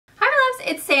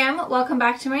it's Sam. Welcome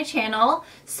back to my channel.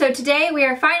 So today we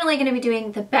are finally going to be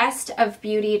doing the Best of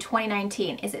Beauty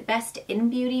 2019. Is it Best in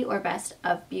Beauty or Best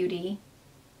of Beauty?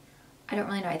 I don't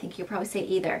really know. I think you could probably say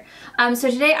either.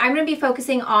 So today I'm going to be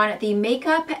focusing on the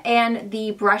makeup and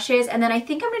the brushes, and then I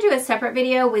think I'm going to do a separate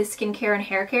video with skincare and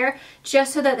hair care,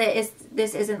 just so that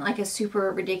this isn't like a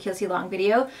super ridiculously long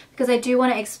video, because I do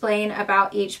want to explain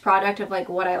about each product of like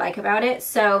what I like about it.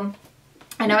 So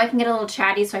I know I can get a little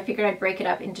chatty, so I figured I'd break it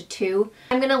up into two.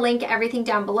 I'm going to link everything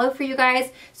down below for you guys,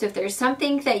 so if there's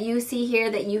something that you see here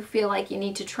that you feel like you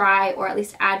need to try or at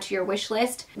least add to your wish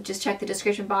list, just check the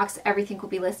description box. Everything will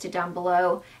be listed down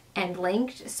below and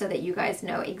linked so that you guys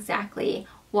know exactly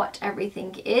what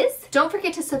everything is. Don't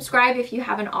forget to subscribe if you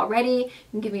haven't already. You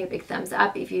can give me a big thumbs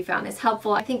up if you found this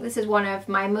helpful. I think this is one of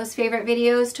my most favorite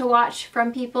videos to watch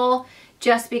from people,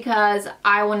 just because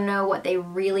I want to know what they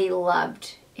really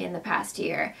loved in the past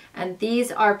year. And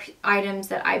these are items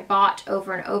that I bought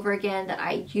over and over again, that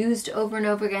I used over and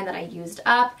over again, that I used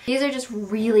up. These are just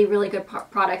really, really good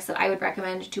products that I would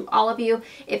recommend to all of you.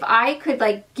 If I could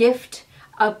like gift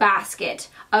a basket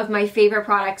of my favorite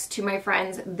products to my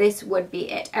friends, this would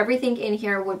be it. Everything in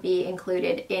here would be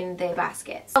included in the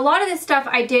baskets. A lot of this stuff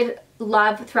I did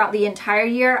love throughout the entire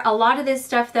year. A lot of this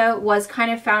stuff though was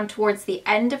kind of found towards the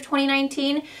end of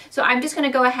 2019. So I'm just going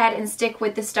to go ahead and stick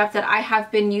with the stuff that I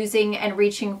have been using and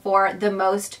reaching for the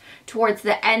most towards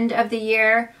the end of the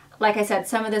year. Like I said,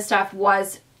 some of this stuff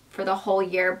was for the whole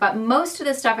year, but most of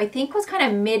the stuff I think was kind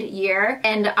of mid-year,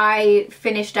 and I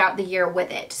finished out the year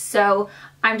with it. So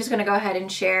I'm just gonna go ahead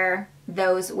and share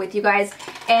those with you guys.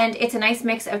 And it's a nice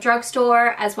mix of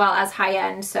drugstore as well as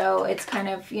high-end, so it's kind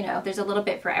of, you know, there's a little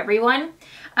bit for everyone.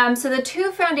 So the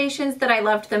two foundations that I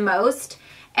loved the most,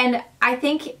 and I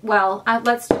think, well,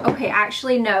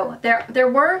 actually no, there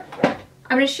were,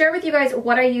 I'm gonna share with you guys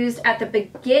what I used at the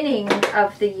beginning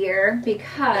of the year,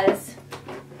 because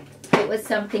it was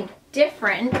something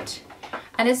different,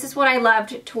 and this is what I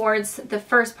loved towards the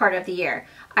first part of the year.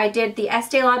 I did the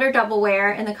Estee Lauder Double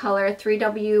Wear in the color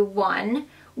 3W1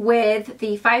 with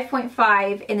the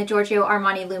 5.5 in the Giorgio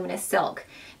Armani Luminous Silk.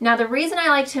 Now the reason I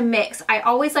like to mix, I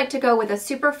always like to go with a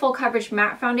super full coverage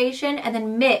matte foundation and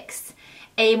then mix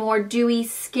a more dewy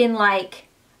skin-like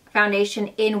foundation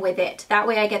in with it. That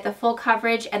way I get the full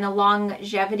coverage and the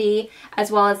longevity,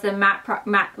 as well as the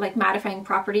mattifying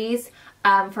properties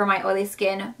for my oily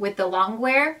skin with the long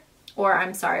wear, or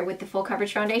I'm sorry, with the full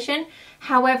coverage foundation.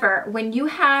 However, when you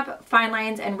have fine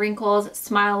lines and wrinkles,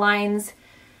 smile lines,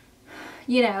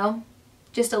 you know,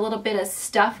 just a little bit of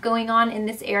stuff going on in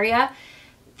this area,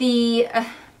 the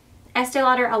Estee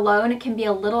Lauder alone can be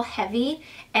a little heavy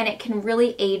and it can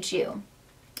really age you.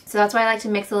 So that's why I like to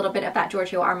mix a little bit of that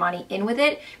Giorgio Armani in with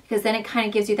it, because then it kind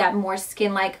of gives you that more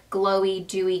skin-like, glowy,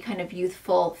 dewy, kind of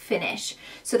youthful finish.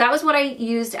 So that was what I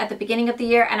used at the beginning of the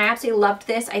year, and I absolutely loved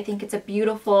this. I think it's a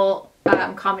beautiful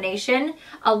combination.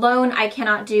 Alone, I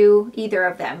cannot do either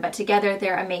of them, but together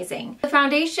they're amazing. The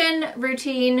foundation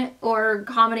routine or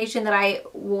combination that I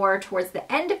wore towards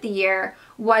the end of the year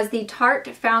was the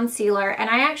Tarte Found Sealer, and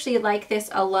I actually like this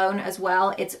alone as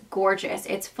well. It's gorgeous.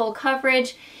 It's full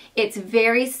coverage. It's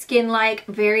very skin-like,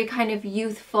 very kind of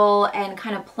youthful, and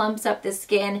kind of plumps up the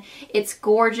skin. It's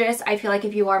gorgeous. I feel like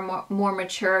if you are more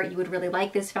mature, you would really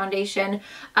like this foundation.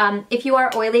 If you are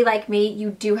oily like me,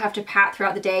 you do have to pat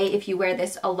throughout the day if you wear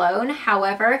this alone.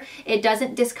 However, it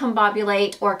doesn't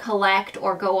discombobulate or collect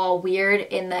or go all weird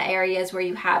in the areas where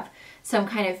you have some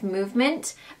kind of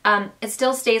movement. It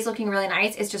still stays looking really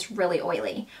nice. It's just really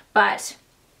oily. But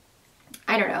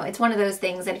I don't know, it's one of those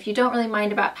things that if you don't really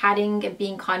mind about patting and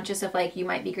being conscious of like you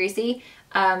might be greasy,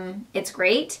 it's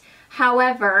great.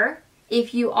 However,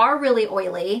 if you are really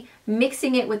oily,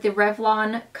 mixing it with the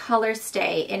Revlon Color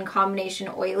Stay in combination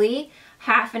oily,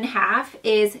 half and half,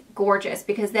 is gorgeous,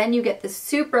 because then you get the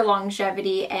super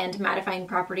longevity and mattifying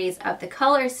properties of the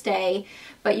Color Stay,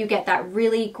 but you get that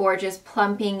really gorgeous,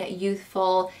 plumping,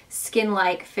 youthful,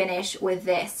 skin-like finish with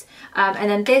this.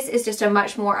 And then this is just a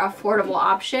much more affordable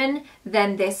option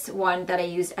than this one that I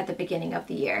used at the beginning of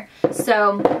the year.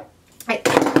 So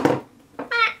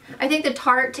I think the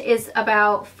Tarte is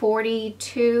about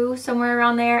 $42, somewhere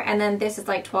around there, and then this is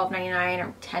like $12.99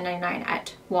 or $10.99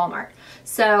 at Walmart.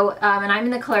 So, and I'm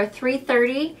in the color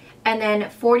 330 and then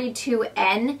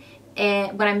 42N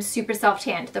when I'm super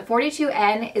self-tanned. The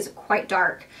 42N is quite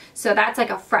dark, so that's like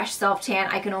a fresh self-tan.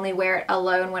 I can only wear it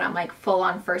alone when I'm like full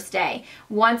on first day.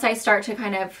 Once I start to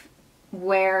kind of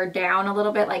wear down a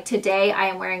little bit. Like today I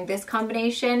am wearing this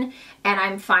combination and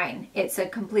I'm fine. It's a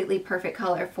completely perfect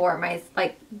color for my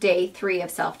like day 3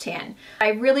 of self-tan. I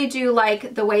really do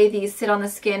like the way these sit on the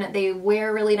skin. They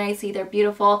wear really nicely. They're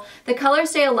beautiful. The color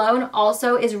Stay Alone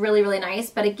also is really, really nice.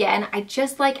 But again, I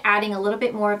just like adding a little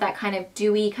bit more of that kind of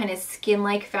dewy, kind of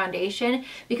skin-like foundation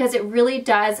because it really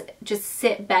does just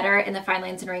sit better in the fine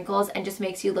lines and wrinkles and just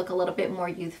makes you look a little bit more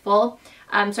youthful.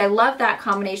 So I love that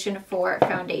combination for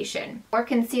foundation. For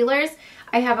concealers,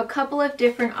 I have a couple of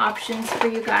different options for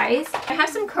you guys. I have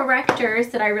some correctors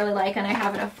that I really like, and I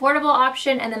have an affordable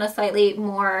option and then a slightly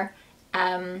more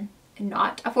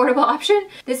not affordable option.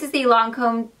 This is the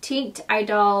Lancome Teint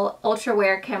Idol Ultra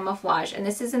Wear Camouflage, and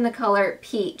this is in the color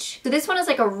Peach. So this one is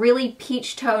like a really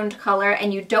peach toned color,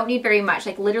 and you don't need very much.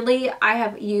 Like literally, I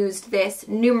have used this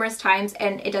numerous times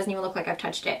and it doesn't even look like I've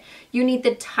touched it. You need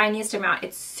the tiniest amount.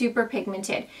 It's super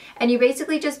pigmented, and you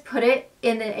basically just put it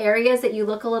in the areas that you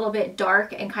look a little bit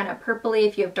dark and kind of purpley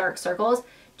if you have dark circles,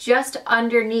 just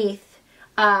underneath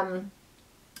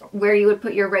where you would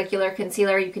put your regular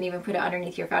concealer. You can even put it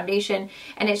underneath your foundation,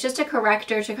 and it's just a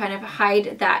corrector to kind of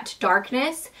hide that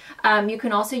darkness. You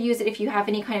can also use it if you have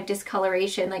any kind of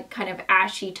discoloration, like kind of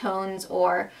ashy tones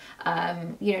or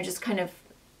you know, just kind of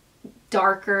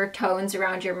darker tones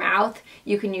around your mouth.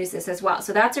 You can use this as well.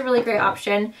 So that's a really great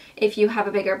option if you have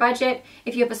a bigger budget.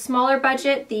 If you have a smaller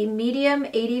budget, the medium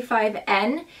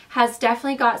 85N has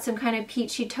definitely got some kind of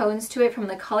peachy tones to it from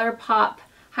the ColourPop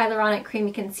Hyaluronic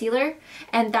Creamy Concealer,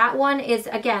 and that one is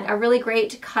again a really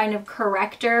great kind of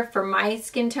corrector for my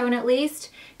skin tone, at least,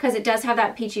 because it does have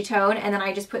that peachy tone. And then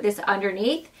I just put this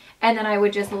underneath, and then I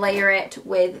would just layer it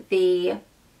with the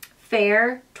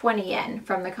Fair 20N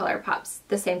from the ColourPop's,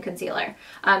 the same concealer.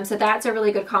 So that's a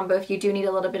really good combo if you do need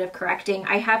a little bit of correcting.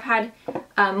 I have had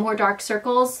more dark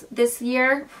circles this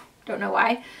year, don't know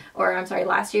why, or I'm sorry,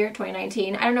 last year,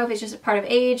 2019. I don't know if it's just a part of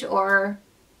age or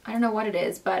I don't know what it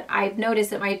is, but I've noticed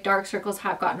that my dark circles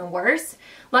have gotten worse.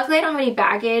 Luckily, I don't have any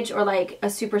baggage or like a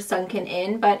super sunken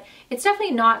in, but it's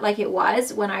definitely not like it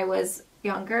was when I was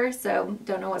younger, so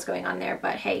don't know what's going on there,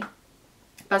 but hey,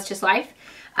 that's just life.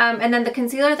 And then the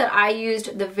concealer that I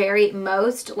used the very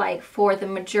most, like for the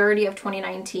majority of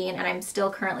 2019, and I'm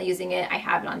still currently using it, I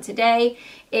have it on today,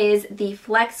 is the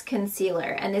Flex Concealer.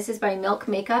 And this is by Milk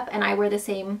Makeup, and I wear the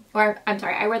same, or I'm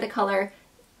sorry, I wear the color,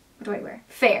 what do I wear?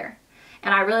 Fair.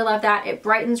 And I really love that. It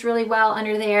brightens really well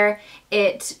under there.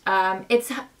 It's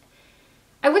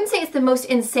I wouldn't say it's the most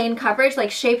insane coverage.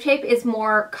 Like Shape Tape is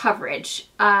more coverage.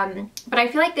 But I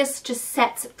feel like this just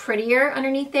sets prettier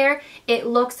underneath there. It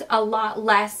looks a lot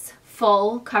less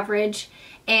full coverage,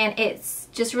 and it's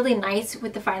just really nice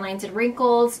with the fine lines and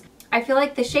wrinkles. I feel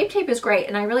like the Shape Tape is great,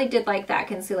 and I really did like that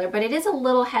concealer, but it is a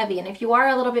little heavy, and if you are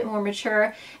a little bit more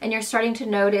mature and you're starting to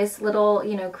notice little,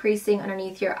 you know, creasing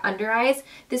underneath your under eyes,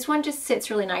 this one just sits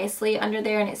really nicely under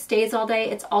there and it stays all day.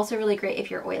 It's also really great if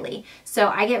you're oily. So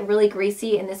I get really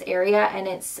greasy in this area, and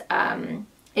it's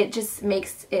it just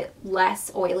makes it less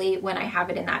oily when I have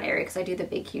it in that area because I do the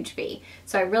big huge V.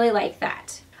 So I really like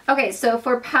that. Okay, so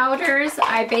for powders,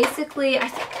 I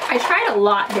tried a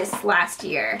lot this last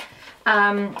year.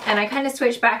 And I kind of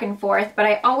switch back and forth, but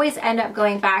I always end up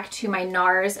going back to my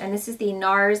NARS, and this is the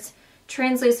NARS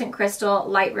Translucent Crystal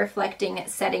Light Reflecting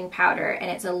Setting Powder, and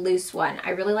it's a loose one.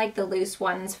 I really like the loose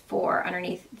ones for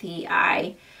underneath the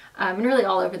eye, and really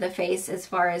all over the face as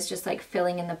far as just like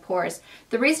filling in the pores.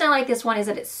 The reason I like this one is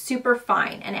that it's super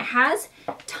fine, and it has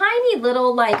tiny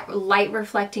little like light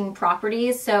reflecting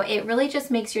properties, so it really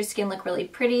just makes your skin look really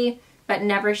pretty, but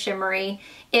never shimmery.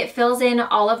 It fills in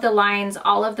all of the lines,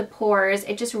 all of the pores.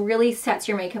 It just really sets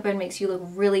your makeup and makes you look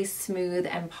really smooth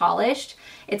and polished.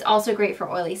 It's also great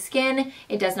for oily skin.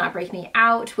 It does not break me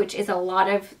out, which is a lot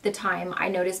of the time I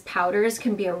notice powders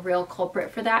can be a real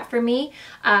culprit for that for me.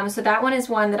 So that one is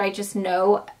one that I just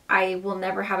know I will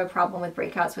never have a problem with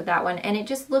breakouts with that one, and it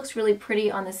just looks really pretty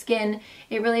on the skin.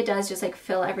 It really does just like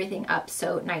fill everything up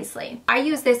so nicely. I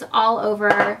use this all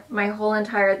over my whole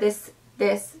entire, this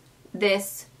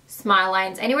smile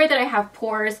lines. Anywhere that I have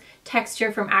pores, texture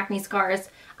from acne scars,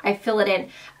 I fill it in.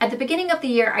 At the beginning of the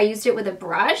year, I used it with a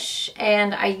brush,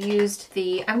 and I used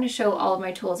I'm going to show all of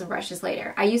my tools and brushes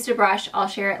later. I used a brush. I'll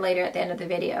share it later at the end of the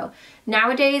video.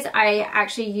 Nowadays, I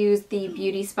actually use the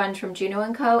Beauty Sponge from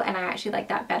Juno & Co, and I actually like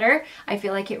that better. I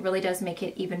feel like it really does make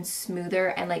it even smoother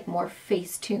and like more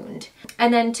face tuned.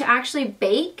 And then to actually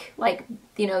bake, like,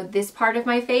 you know, this part of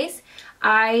my face,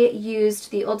 I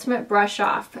used the Ultimate Brush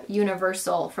Off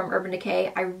Universal from Urban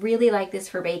Decay. I really like this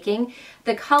for baking.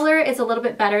 The color is a little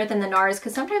bit better than the NARS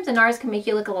because sometimes the NARS can make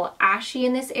you look a little ashy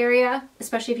in this area,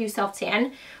 especially if you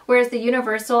self-tan. Whereas the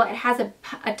Universal, it has a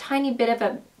tiny bit of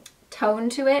a tone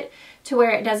to it to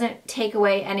where it doesn't take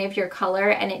away any of your color,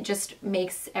 and it just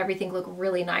makes everything look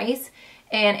really nice.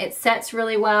 And it sets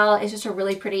really well. It's just a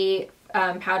really pretty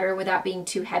powder without being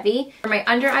too heavy. For my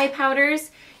under eye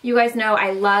powders, you guys know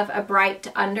I love a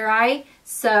bright under eye.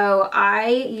 So I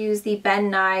use the Ben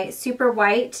Nye Super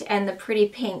White and the Pretty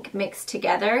Pink mixed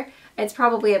together. It's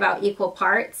probably about equal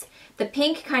parts. The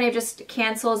pink kind of just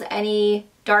cancels any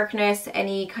darkness,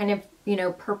 any kind of, you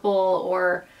know, purple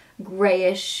or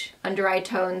grayish under eye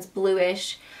tones,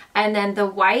 bluish. And then the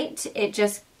white, it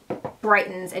just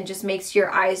brightens and just makes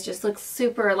your eyes just look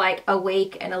super like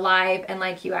awake and alive, and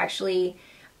like you actually,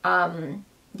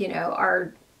 you know,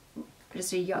 are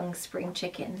just a young spring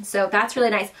chicken. So that's really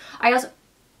nice. I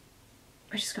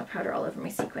just got powder all over my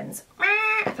sequins.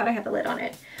 I thought I had the lid on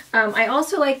it. I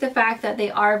also like the fact that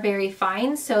they are very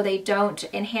fine, so they don't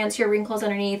enhance your wrinkles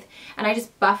underneath, and I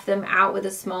just buff them out with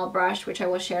a small brush, which I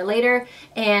will share later,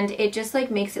 and it just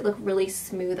like makes it look really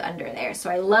smooth under there. So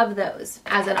I love those.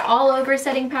 As an all-over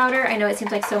setting powder, I know it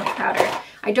seems like so much powder.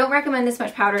 I don't recommend this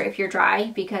much powder if you're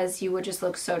dry, because you would just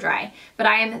look so dry. But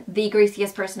I am the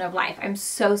greasiest person of life. I'm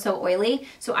so oily.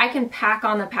 So I can pack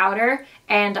on the powder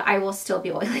and I will still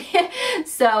be oily.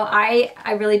 So I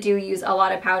really do use a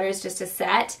lot of powders just to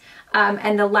set.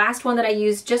 And the last one that I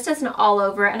use just as an all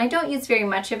over, and I don't use very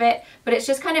much of it, but it's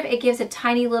just kind of, it gives a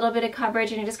tiny little bit of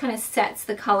coverage and it just kind of sets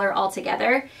the color all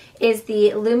together, is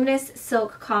the Luminous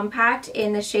Silk Compact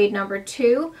in the shade number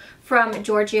 2 from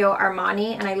Giorgio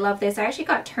Armani. And I love this. I actually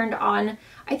got turned on,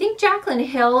 I think Jaclyn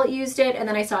Hill used it, and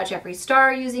then I saw Jeffree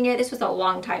Star using it. This was a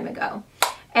long time ago.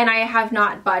 And I have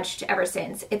not budged ever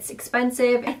since. It's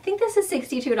expensive. I think this is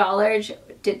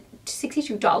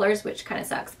 $62, which kind of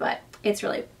sucks, but it's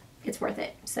worth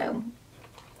it. So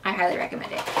I highly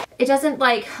recommend it. It doesn't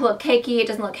like look cakey, it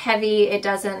doesn't look heavy, it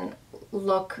doesn't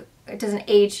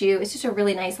age you. It's just a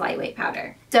really nice lightweight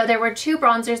powder. So there were 2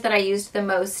 bronzers that I used the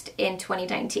most in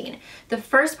 2019. The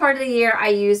first part of the year I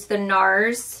used the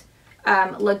NARS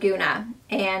Laguna,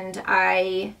 and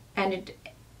I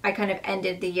kind of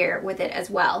ended the year with it as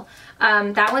well.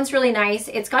 That one's really nice.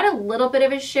 It's got a little bit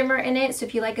of a shimmer in it, so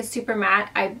if you like a super matte,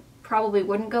 I probably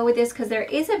wouldn't go with this because there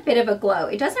is a bit of a glow.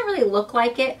 It doesn't really look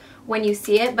like it when you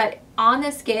see it, but on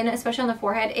the skin, especially on the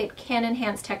forehead, it can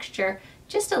enhance texture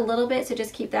just a little bit, so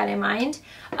just keep that in mind.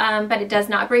 But it does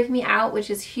not break me out, which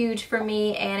is huge for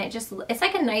me, and it's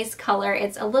like a nice color.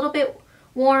 It's a little bit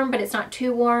warm, but it's not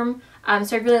too warm,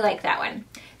 so I really like that one.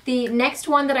 The next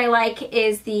one that I like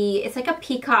is it's like a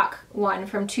peacock one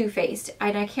from Too Faced,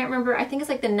 and I can't remember, I think it's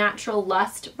like the Natural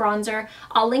Lust bronzer.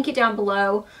 I'll link it down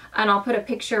below, and I'll put a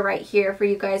picture right here for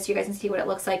you guys so you guys can see what it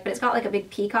looks like, but it's got like a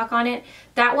big peacock on it.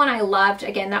 That one I loved.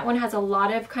 Again, that one has a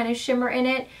lot of kind of shimmer in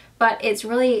it, but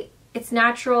it's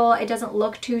natural. It doesn't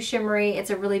look too shimmery.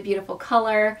 It's a really beautiful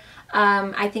color.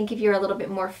 I think if you're a little bit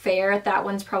more fair, that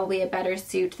one's probably a better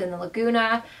suit than the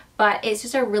Laguna, but it's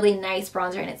just a really nice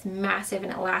bronzer, and it's massive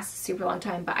and it lasts a super long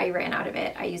time, but I ran out of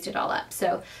it. I used it all up.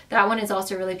 So that one is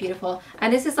also really beautiful.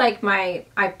 And this is like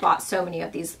I bought so many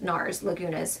of these NARS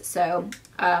Lagunas, so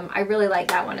I really like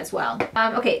that one as well.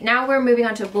 Okay, now we're moving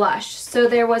on to blush. So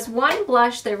there was one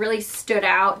blush that really stood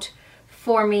out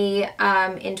for me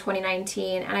in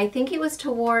 2019, and I think it was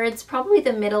towards probably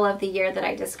the middle of the year that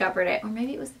I discovered it, or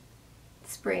maybe it was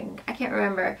spring, I can't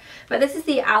remember. But this is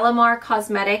the Alamar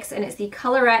Cosmetics, and it's the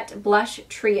Colorete Blush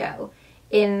Trio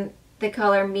in the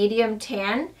color Medium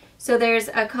Tan. So there's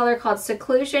a color called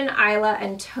Seclusion, Isla,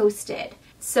 and Toasted.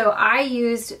 So I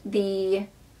used the,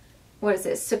 what is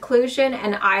this, Seclusion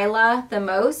and Isla the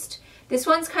most. This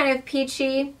one's kind of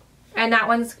peachy, and that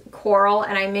one's coral,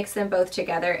 and I mix them both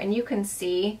together, and you can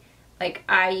see like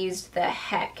I used the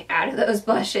heck out of those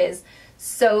blushes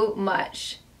so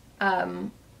much.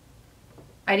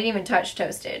 I didn't even touch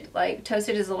Toasted. Like,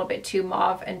 Toasted is a little bit too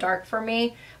mauve and dark for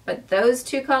me, but those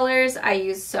 2 colors I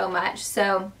use so much.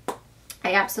 So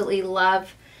I absolutely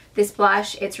love this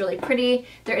blush. It's really pretty.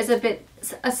 There is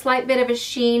a slight bit of a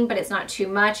sheen, but it's not too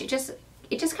much. It just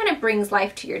kind of brings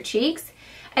life to your cheeks.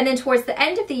 And then towards the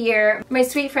end of the year, my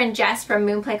sweet friend Jess from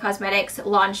Moonplay Cosmetics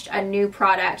launched a new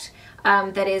product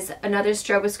that is another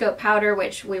stroboscope powder,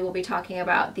 which we will be talking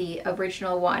about the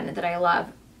original one that I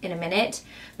love in a minute.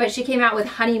 But she came out with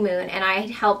Honeymoon, and I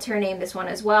helped her name this one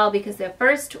as well, because the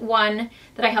first one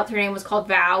that I helped her name was called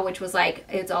Vow, which was like,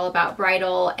 it's all about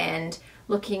bridal and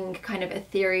looking kind of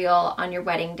ethereal on your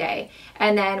wedding day.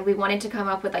 And then we wanted to come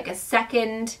up with like a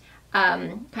second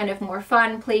kind of more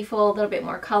fun, playful, a little bit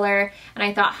more color, and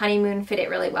I thought Honeymoon fit it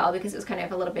really well because it was kind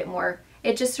of a little bit more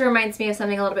It just reminds me of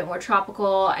something a little bit more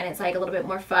tropical, and it's like a little bit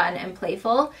more fun and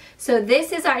playful. So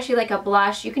this is actually like a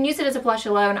blush. You can use it as a blush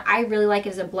alone. I really like it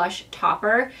as a blush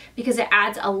topper because it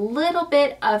adds a little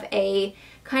bit of a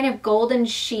kind of golden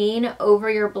sheen over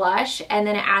your blush, and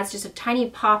then it adds just a tiny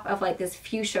pop of like this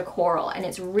fuchsia coral, and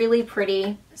it's really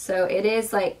pretty. So it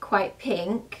is like quite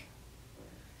pink.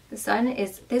 The sun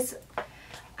is,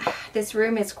 this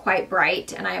room is quite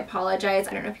bright, and I apologize.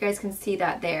 I don't know if you guys can see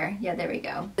that there. Yeah, there we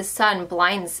go. The sun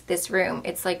blinds this room.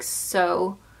 It's like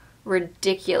so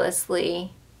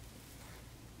ridiculously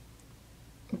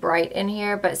bright in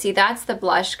here, but see, that's the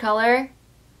blush color.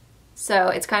 So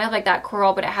it's kind of like that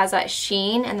coral, but it has that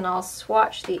sheen, and then I'll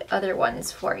swatch the other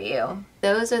ones for you.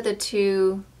 Those are the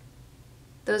two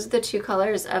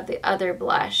colors of the other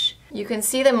blush. You can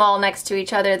see them all next to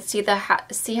each other. See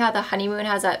how the honeymoon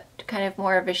has that kind of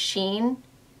more of a sheen?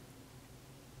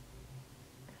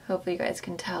 Hopefully you guys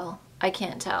can tell. I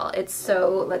can't tell. It's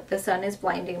so, like, the sun is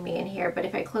blinding me in here, but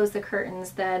if I close the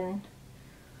curtains, then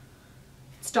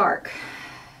it's dark.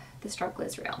 The struggle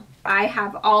is real. I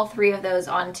have all three of those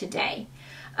on today.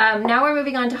 Now we're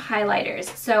moving on to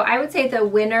highlighters. So I would say the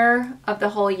winner of the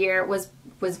whole year was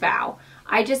Vow.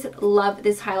 I just love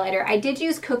this highlighter. I did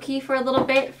use Cookie for a little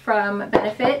bit from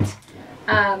Benefit.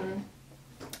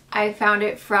 I found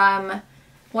it from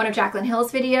one of Jaclyn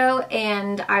Hill's video,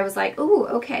 and I was like, ooh,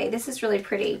 okay, this is really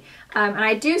pretty. And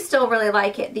I do still really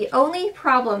like it. The only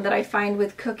problem that I find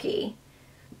with Cookie,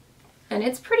 and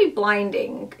it's pretty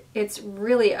blinding, it's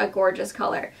really a gorgeous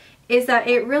color, is that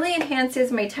it really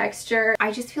enhances my texture.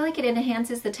 I just feel like it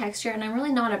enhances the texture, and I'm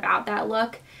really not about that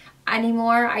look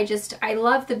anymore. I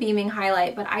love the beaming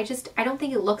highlight, but I don't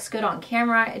think it looks good on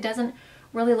camera. It doesn't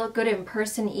really look good in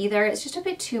person either. It's just a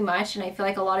bit too much, and I feel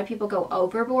like a lot of people go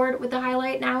overboard with the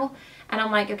highlight now, and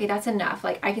I'm like, okay, that's enough.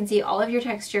 Like, I can see all of your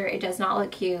texture. It does not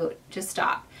look cute. Just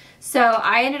stop. So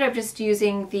I ended up just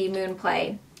using the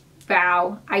Moonplay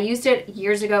Vow. I used it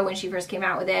years ago when she first came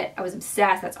out with it. I was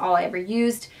obsessed. That's all I ever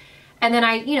used. And then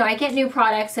I get new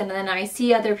products, and then I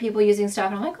see other people using stuff,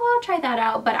 and I'm like, oh, I'll try that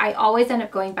out. But I always end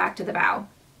up going back to the Vow.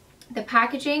 The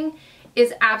packaging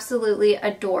is absolutely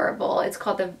adorable. It's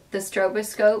called the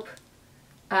Stroboscope.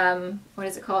 What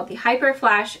is it called? The Hyper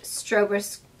Flash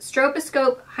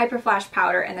Stroboscope Hyper Flash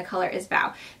Powder, and the color is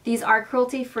Vow. These are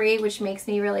cruelty free, which makes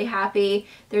me really happy.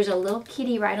 There's a little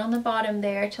kitty right on the bottom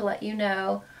there to let you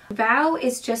know. Vow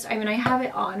is just, I mean, I have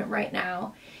it on right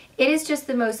now. It is just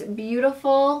the most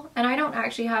beautiful, and I don't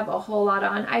actually have a whole lot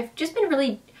on. I've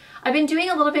been doing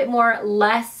a little bit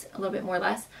less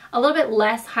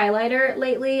highlighter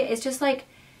lately. It's just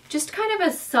kind of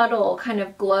a subtle kind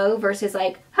of glow versus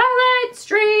like highlight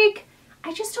streak.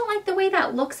 I just don't like the way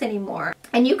that looks anymore.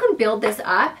 And you can build this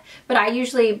up, but I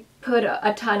usually put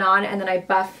a ton on, and then I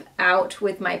buff out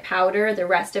with my powder the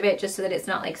rest of it, just so that it's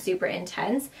not like super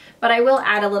intense. But I will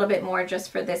add a little bit more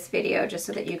just for this video, just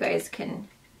so that you guys can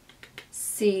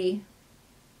see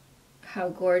how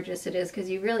gorgeous it is, because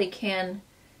you really can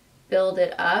build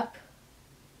it up,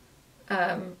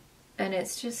 and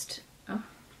it's just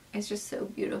so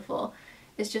beautiful.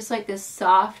 It's just like this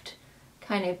soft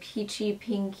kind of peachy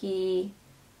pinky.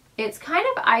 It's kind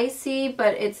of icy,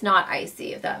 but it's not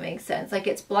icy, if that makes sense. Like,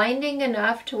 it's blinding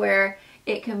enough to where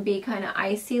it can be kind of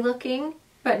icy looking,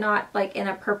 but not like in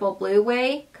a purple blue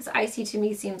way, because icy to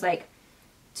me seems like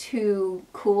too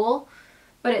cool.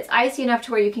 But it's icy enough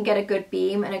to where you can get a good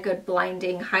beam and a good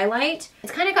blinding highlight.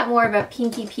 It's kind of got more of a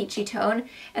pinky peachy tone,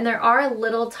 and there are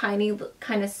little tiny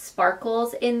kind of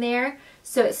sparkles in there.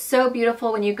 So it's so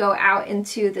beautiful when you go out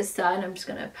into the sun. I'm just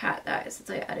gonna pat that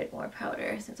since I added more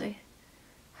powder, since I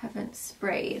haven't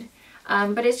sprayed.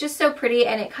 But it's just so pretty,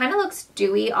 and it kind of looks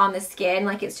dewy on the skin.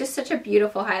 Like, it's just such a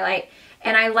beautiful highlight.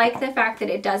 And I like the fact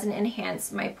that it doesn't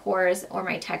enhance my pores or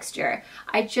my texture.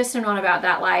 I just am not about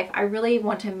that life. I really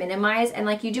want to minimize, and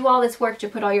like, you do all this work to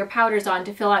put all your powders on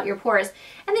to fill out your pores,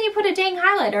 and then you put a dang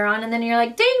highlighter on, and then you're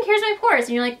like, dang, here's my pores.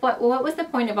 And you're like, what was the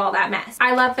point of all that mess?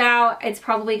 I love Vow. It's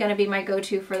probably gonna be my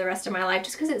go-to for the rest of my life,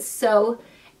 just because it's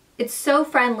so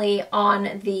friendly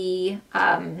on the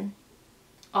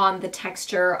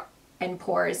texture and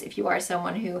pores if you are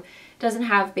someone who doesn't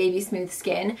have baby smooth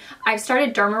skin. I've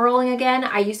started derma rolling again.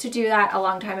 I used to do that a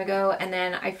long time ago, and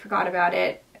then I forgot about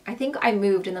it. I think I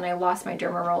moved, and then I lost my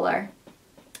derma roller,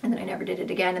 and then I never did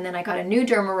it again, and then I got a new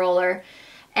derma roller,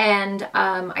 and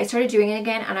I started doing it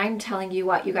again, and I'm telling you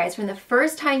what, you guys, from the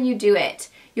first time you do it,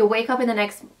 you'll wake up in the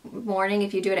next morning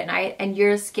if you do it at night and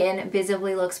your skin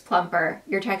visibly looks plumper,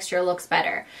 your texture looks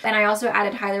better. And I also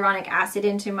added hyaluronic acid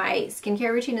into my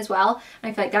skincare routine as well, and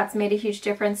I feel like that's made a huge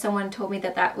difference. Someone told me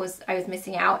that I was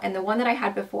missing out, and the one that I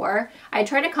had before, I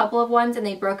tried a couple of ones and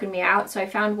they'd broken me out, so I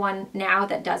found one now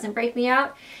that doesn't break me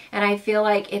out, and I feel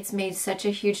like it's made such a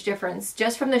huge difference.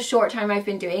 Just from the short time I've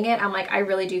been doing it, I'm like, I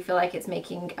really do feel like it's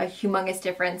making a humongous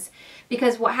difference,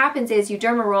 because what happens is you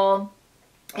derma roll,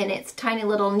 and it's tiny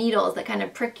little needles that kind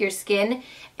of prick your skin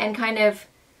and kind of,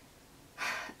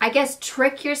 I guess,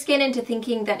 trick your skin into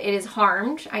thinking that it is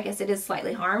harmed. I guess it is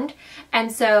slightly harmed, and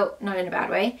so, not in a bad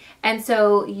way, and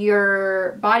so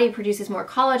your body produces more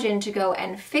collagen to go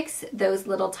and fix those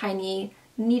little tiny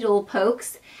needle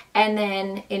pokes, and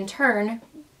then in turn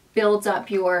builds up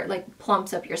your, like,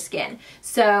 plumps up your skin.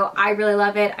 So I really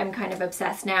love it. I'm kind of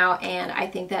obsessed now, and I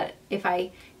think that if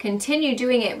I continue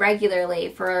doing it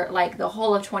regularly for like the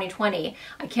whole of 2020,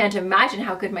 I can't imagine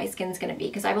how good my skin's gonna be,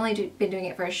 because I've only been doing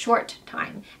it for a short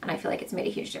time and I feel like it's made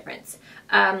a huge difference.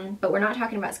 But we're not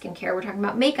talking about skincare, we're talking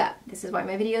about makeup. This is why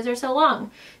my videos are so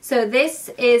long. So this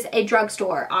is a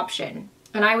drugstore option,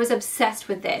 and I was obsessed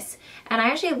with this, and I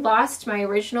actually lost my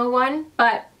original one,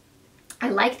 but I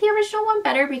like the original one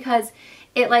better because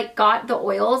it like got the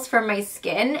oils from my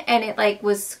skin, and it like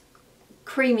was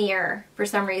creamier for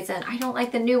some reason. I don't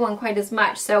like the new one quite as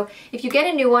much. So if you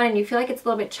get a new one and you feel like it's a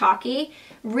little bit chalky,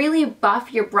 really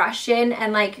buff your brush in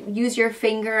and like use your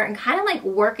finger and kind of like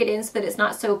work it in so that it's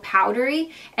not so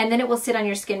powdery, and then it will sit on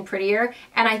your skin prettier.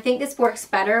 And I think this works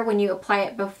better when you apply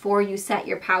it before you set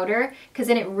your powder, because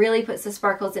then it really puts the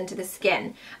sparkles into the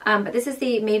skin. But this is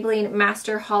the Maybelline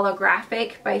Master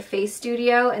Holographic by Face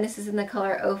Studio, and this is in the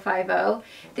color 050.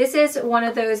 This is one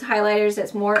of those highlighters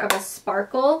that's more of a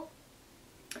sparkle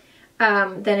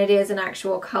than it is an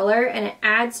actual color, and it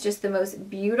adds just the most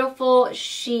beautiful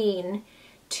sheen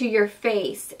to your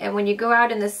face, and when you go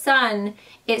out in the sun,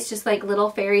 it's just like little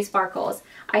fairy sparkles.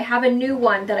 I have a new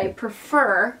one that I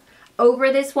prefer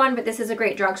over this one, but this is a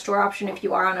great drugstore option if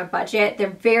you are on a budget. They're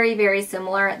very, very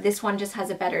similar. This one just has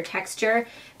a better texture.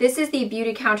 This is the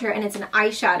Beauty Counter, and it's an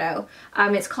eyeshadow.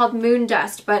 It's called Moon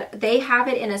Dust, but they have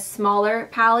it in a smaller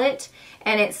palette,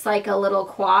 and it's like a little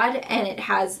quad, and it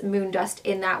has Moon Dust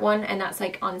in that one, and that's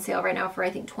like on sale right now for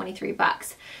I think 23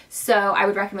 bucks. So I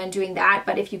would recommend doing that,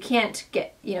 but if you can't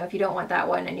get, you know, if you don't want that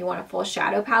one and you want a full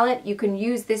shadow palette, you can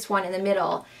use this one in the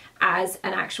middle as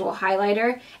an actual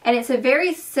highlighter, and it's a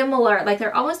very similar, like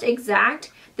they're almost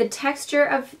exact. The texture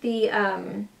of the,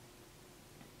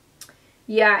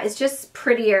 yeah, it's just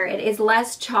prettier. It is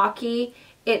less chalky.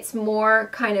 It's more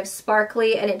kind of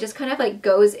sparkly, and it just kind of like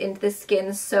goes into the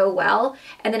skin so well,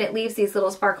 and then it leaves these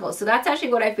little sparkles. So that's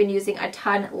actually what I've been using a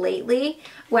ton lately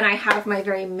when I have my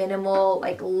very minimal,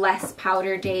 like less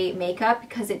powder day makeup,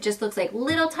 because it just looks like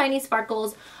little tiny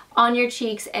sparkles on your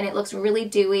cheeks, and it looks really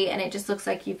dewy, and it just looks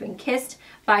like you've been kissed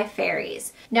by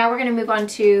fairies. Now we're gonna move on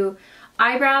to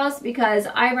eyebrows, because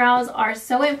eyebrows are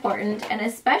so important, and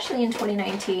especially in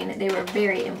 2019 they were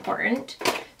very important.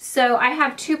 So I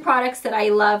have two products that I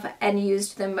love and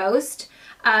used the most.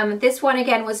 This one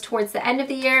again was towards the end of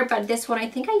the year, but this one I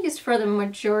think I used for the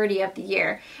majority of the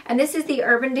year. And this is the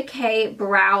Urban Decay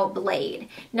Brow Blade.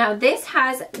 Now this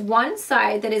has one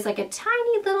side that is like a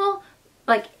tiny little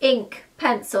like ink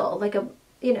pencil, like a,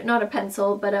 you know, not a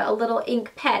pencil, but a little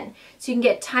ink pen. So you can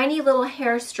get tiny little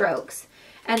hair strokes.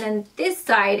 And then this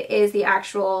side is the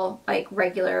actual like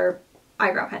regular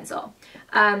eyebrow pencil.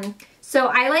 So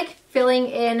I like filling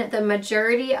in the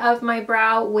majority of my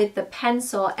brow with the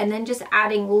pencil, and then just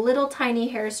adding little tiny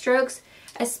hair strokes,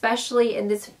 especially in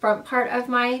this front part of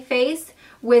my face,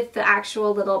 with the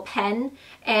actual little pen.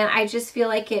 And I just feel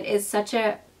like it is such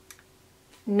a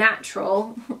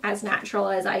natural as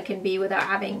I can be without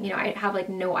having, you know, I have like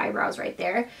no eyebrows right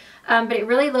there. But it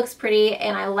really looks pretty,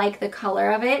 and I like the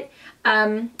color of it.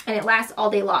 And it lasts all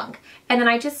day long. And then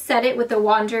I just set it with the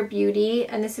Wander Beauty,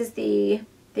 and this is the,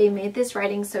 they made this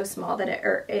writing so small that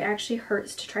it actually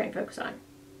hurts to try and focus on.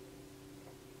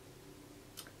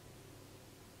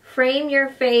 Frame Your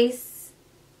Face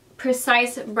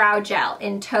Precise Brow Gel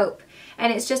in taupe.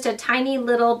 And it's just a tiny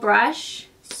little brush,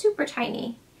 super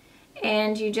tiny.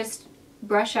 And you just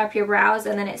brush up your brows,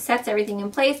 and then it sets everything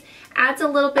in place, adds a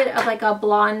little bit of like a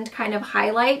blonde kind of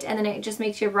highlight, and then it just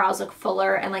makes your brows look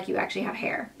fuller and like you actually have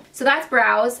hair. So that's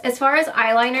brows. As far as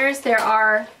eyeliners, there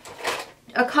are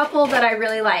a couple that I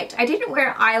really liked. I didn't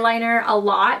wear eyeliner a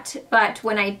lot, but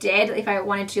when I did, if I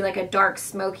wanted to like a dark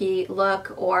smoky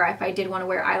look, or if I did want to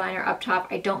wear eyeliner up top,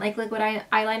 I don't like liquid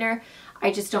eyeliner.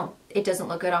 I just don't, it doesn't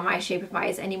look good on my shape of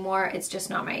eyes anymore. It's just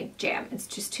not my jam. It's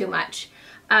just too much.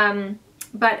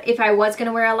 But if I was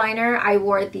gonna wear a liner, I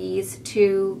wore these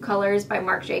two colors by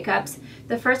Marc Jacobs.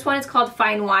 The first one is called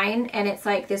Fine Wine, and it's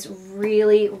like this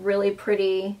really, really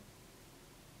pretty,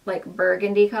 like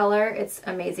burgundy color. It's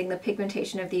amazing. The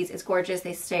pigmentation of these is gorgeous.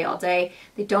 They stay all day.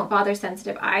 They don't bother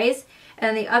sensitive eyes.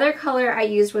 And the other color I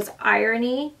used was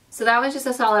Irony. So that was just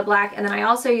a solid black. And then I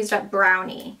also used up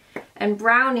Brownie. And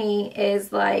Brownie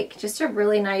is like just a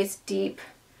really nice, deep,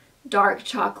 dark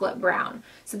chocolate brown.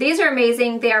 So these are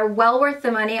amazing. They are well worth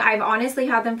the money. I've honestly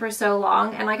had them for so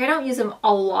long, and like I don't use them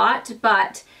a lot,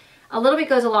 but a little bit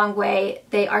goes a long way.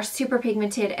 They are super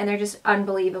pigmented and they're just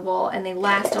unbelievable, and they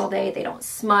last all day. They don't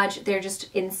smudge. They're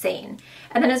just insane.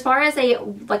 And then as far as a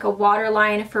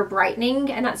waterline for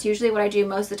brightening, and that's usually what I do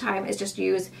most of the time, is just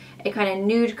use a kind of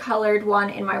nude colored one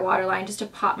in my waterline just to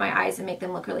pop my eyes and make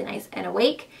them look really nice and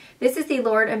awake. This is the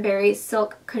Lord & Berry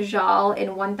Silk Kajal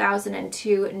in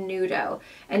 1002 Nudo.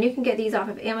 And you can get these off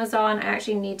of Amazon. I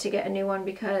actually need to get a new one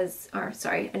because, or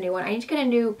sorry, a new one. I need to get a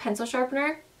new pencil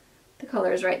sharpener. The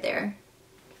color is right there.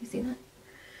 Can you see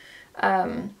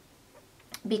that?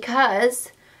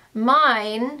 Because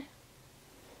mine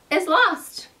is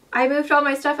lost. I moved all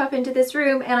my stuff up into this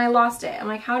room and I lost it. I'm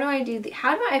like, how do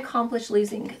I accomplish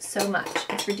losing so much?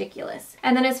 It's ridiculous.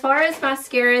 And then as far as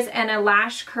mascaras and a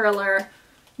lash curler,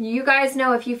 you guys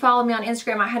know, if you follow me on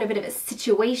Instagram, I had a bit of a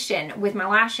situation with my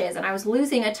lashes and I was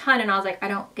losing a ton, and I was like, I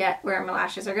don't get where my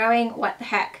lashes are going. What the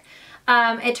heck?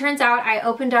 It turns out I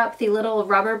opened up the little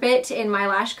rubber bit in my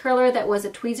lash curler that was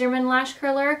a Tweezerman lash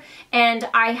curler, and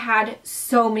I had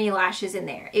so many lashes in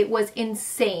there. It was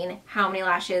insane how many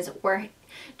lashes were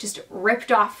just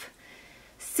ripped off,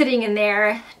 sitting in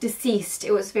there, deceased.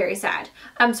 It was very sad.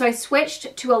 So I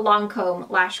switched to a Lancome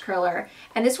lash curler,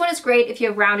 and this one is great if you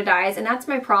have rounded eyes, and that's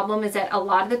my problem, is that a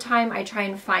lot of the time I try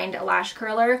and find a lash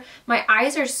curler, my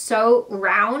eyes are so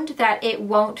round that it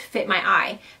won't fit my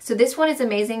eye. So this one is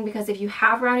amazing because if you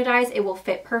have rounded eyes, it will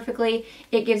fit perfectly.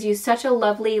 It gives you such a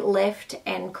lovely lift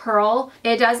and curl.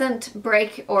 It doesn't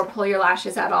break or pull your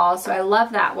lashes at all, so I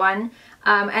love that one.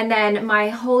 And then my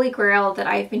holy grail that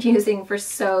I've been using for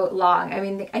so long, I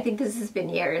mean, I think this has been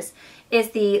years, is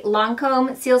the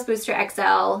Lancome Cils Booster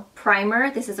XL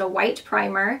primer. This is a white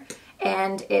primer,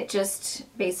 and it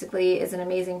just basically is an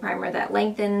amazing primer that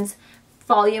lengthens,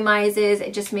 volumizes.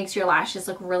 It just makes your lashes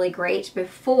look really great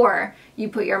before you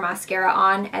put your mascara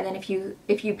on. And then if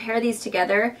you pair these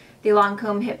together, the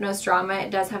Lancome Hypnose Drama, it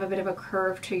does have a bit of a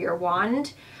curve to your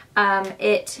wand.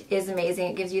 It is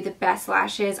amazing. It gives you the best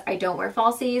lashes. I don't wear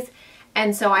falsies,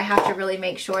 and so I have to really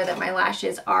make sure that my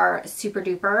lashes are super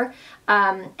duper.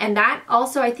 And that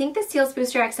also, I think the Cils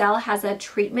Booster XL has a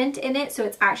treatment in it, so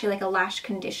it's actually like a lash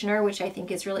conditioner, which I think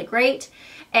is really great.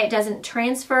 It doesn't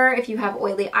transfer if you have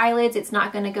oily eyelids. It's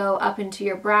not going to go up into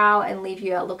your brow and leave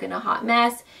you looking a hot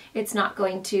mess. It's not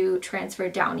going to transfer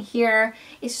down here.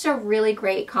 It's just a really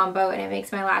great combo, and it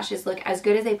makes my lashes look as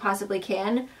good as they possibly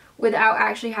can without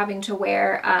actually having to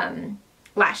wear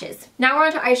lashes. Now we're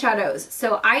on to eyeshadows.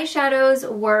 So eyeshadows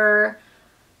were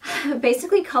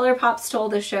basically ColourPop stole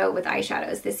the show with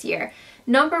eyeshadows this year.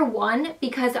 Number one,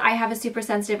 because I have a super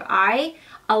sensitive eye,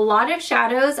 a lot of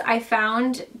shadows I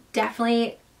found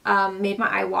definitely made my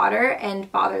eye water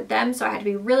and bothered them, so I had to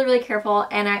be really, really careful,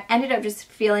 and I ended up just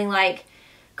feeling like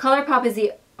ColourPop is,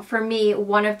 for me,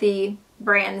 one of the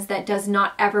brands that does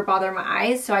not ever bother my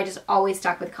eyes, so I just always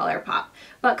stuck with ColourPop.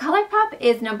 But ColourPop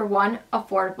is, number one,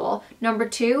 affordable. Number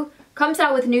two, comes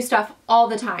out with new stuff all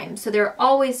the time, so they're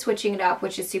always switching it up,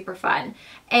 which is super fun.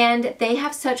 And they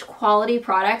have such quality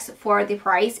products for the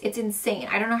price. It's insane.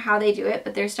 I don't know how they do it,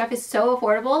 but their stuff is so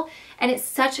affordable, and it's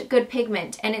such good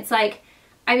pigment, and it's like,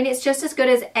 I mean, it's just as good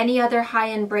as any other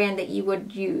high-end brand that you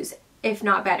would use, if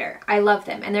not better. I love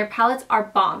them, and their palettes are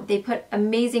bomb. They put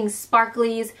amazing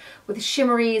sparklies with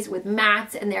shimmeries, with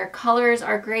mattes, and their colors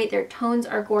are great. Their tones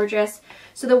are gorgeous.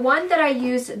 So the one that I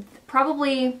used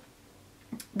probably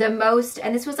the most,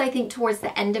 and this was I think towards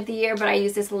the end of the year, but I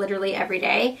use this literally every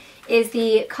day, is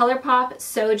the ColourPop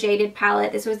So Jaded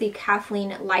palette. This was the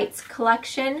Kathleen Lights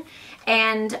collection,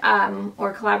 and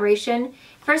or collaboration.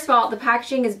 First of all, the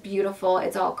packaging is beautiful.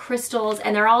 It's all crystals,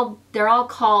 and they're all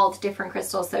called different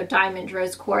crystals. So diamond,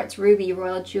 rose quartz, ruby,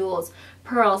 royal jewels,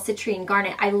 pearl, citrine,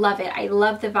 garnet. I love it. I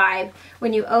love the vibe.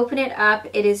 When you open it up,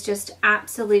 it is just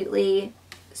absolutely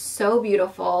so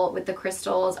beautiful with the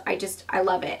crystals. I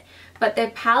love it. But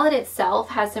the palette itself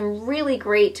has some really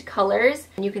great colors,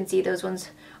 and you can see those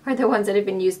ones are the ones that have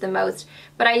been used the most.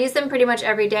 But I use them pretty much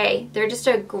every day. They're just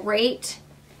a great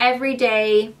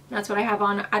everyday, that's what I have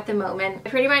on at the moment. I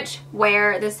pretty much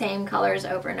wear the same colors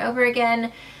over and over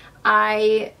again.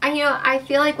 I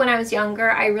feel like when I was younger,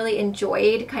 I really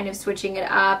enjoyed kind of switching it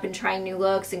up and trying new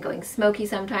looks and going smoky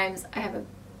sometimes. I have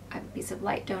a piece of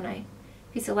light, don't I?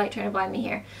 Piece of light trying to blind me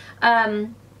here.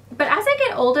 But as I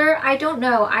get older, I don't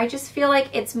know. I just feel like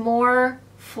it's more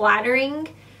flattering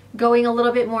going a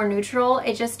little bit more neutral.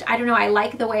 It just, I don't know, I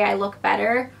like the way I look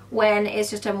better when it's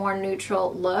just a more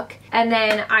neutral look. And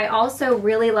then I also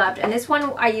really loved, and this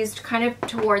one I used kind of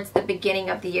towards the beginning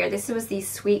of the year. This was the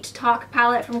Sweet Talk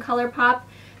palette from ColourPop.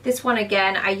 This one,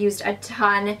 again, I used a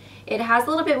ton. It has a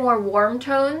little bit more warm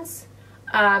tones,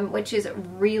 which is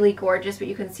really gorgeous, but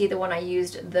you can see the one I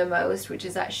used the most, which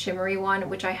is that shimmery one,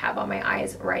 which I have on my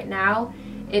eyes right now.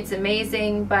 It's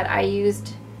amazing, but I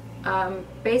used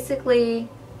basically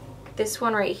this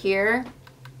one right here.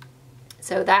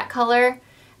 So that color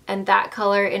and that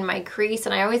color in my crease,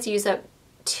 and I always use up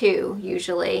two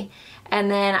usually.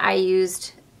 And then I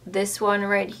used this one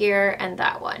right here and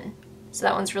that one. So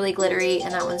that one's really glittery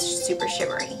and that one's super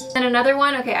shimmery. And another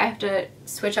one, okay, I have to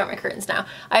switch out my curtains now.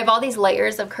 I have all these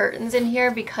layers of curtains in here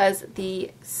because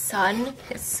the sun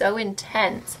is so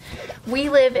intense. We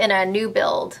live in a new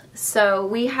build, so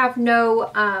we have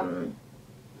no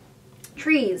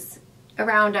trees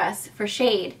around us for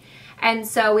shade. And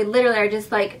so we literally are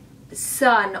just like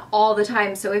sun all the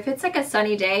time. So if it's like a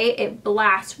sunny day, it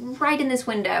blasts right in this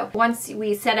window. Once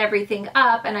we set everything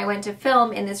up and I went to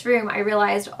film in this room, I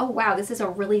realized, oh wow, this is a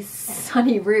really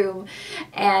sunny room,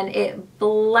 and it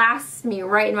blasts me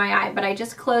right in my eye. But I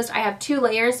just closed, I have two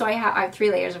layers, so I have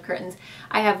 3 layers of curtains.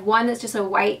 I have one that's just a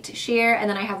white sheer, and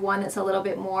then I have one that's a little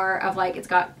bit more of like, it's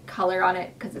got color on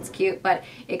it because it's cute, but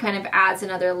it kind of adds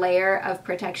another layer of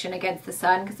protection against the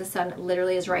sun, because the sun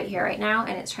literally is right here right now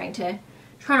and it's trying to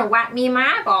whack me in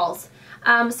my eyeballs.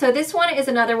 So this one is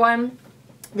another one.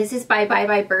 This is by Bye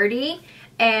Bye Birdie,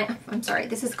 and I'm sorry,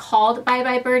 this is called Bye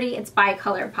Bye Birdie. It's by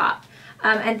ColourPop.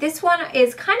 And this one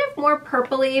is kind of more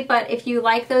purpley, but if you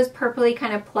like those purpley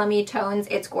kind of plummy tones,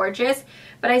 it's gorgeous.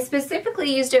 But I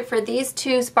specifically used it for these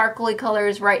two sparkly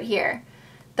colors right here.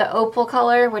 The opal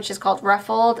color, which is called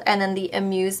Ruffled, and then the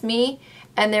Amuse Me.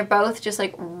 And they're both just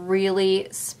like really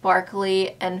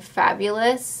sparkly and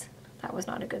fabulous. That was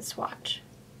not a good swatch.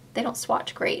 They don't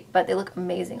swatch great, but they look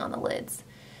amazing on the lids.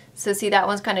 So see, that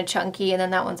one's kind of chunky, and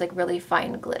then that one's like really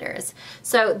fine glitters.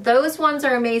 So those ones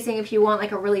are amazing if you want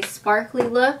like a really sparkly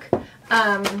look.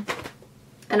 And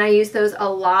I use those a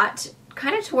lot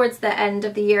kind of towards the end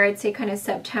of the year. I'd say kind of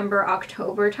September,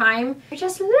 October time. I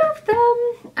just love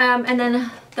them. And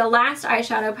then the last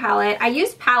eyeshadow palette, I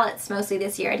used palettes mostly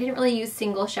this year. I didn't really use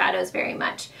single shadows very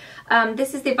much.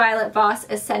 This is the Violet Voss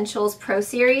Essentials Pro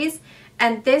Series.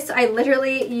 And this I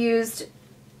literally used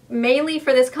mainly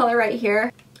for this color right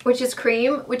here, which is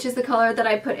cream, which is the color that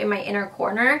I put in my inner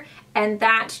corner. And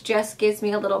that just gives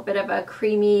me a little bit of a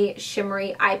creamy,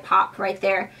 shimmery eye pop right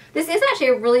there. This is actually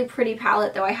a really pretty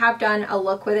palette though. I have done a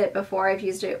look with it before. I've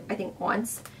used it, I think,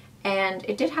 once. And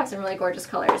it did have some really gorgeous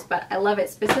colors, but I love it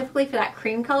specifically for that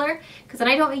cream color, because then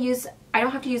I don't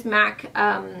have to use MAC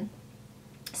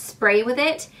spray with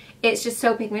it. It's just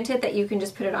so pigmented that you can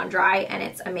just put it on dry and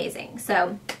it's amazing.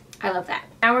 So I love that.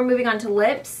 Now we're moving on to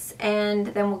lips, and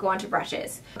then we'll go on to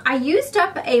brushes. I used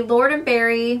up a Lord &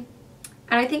 Berry,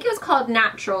 and I think it was called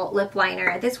Natural Lip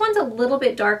Liner. This one's a little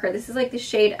bit darker. This is like the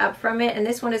shade up from it, and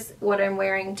this one is what I'm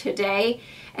wearing today.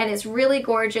 And it's really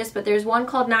gorgeous, but there's one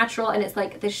called Natural, and it's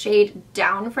like the shade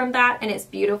down from that, and it's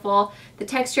beautiful. The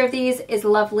texture of these is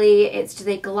lovely.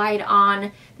 They glide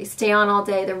on, they stay on all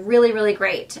day. They're really, really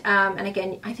great. And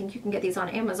again, I think you can get these on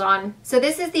Amazon. So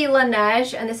this is the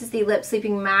Laneige, and this is the Lip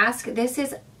Sleeping Mask. This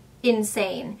is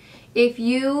insane. If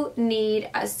you need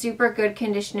a super good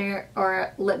conditioner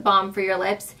or lip balm for your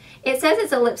lips, it says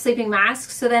it's a lip sleeping mask,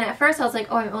 so then at first I was like,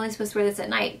 oh, I'm only supposed to wear this at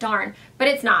night, darn. But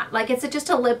it's not. Like, it's just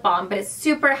a lip balm, but it's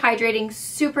super hydrating,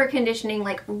 super conditioning,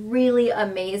 like really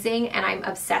amazing, and I'm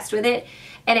obsessed with it.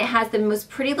 And it has the most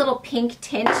pretty little pink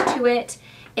tint to it.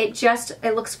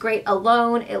 It looks great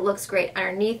alone. It looks great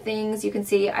underneath things. You can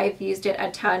see I've used it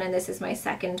a ton, and this is my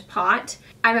second pot.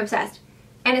 I'm obsessed.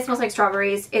 And it smells like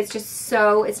strawberries. It's just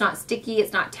so, it's not sticky,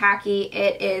 it's not tacky,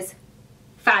 it is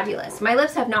fabulous. My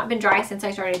lips have not been dry since I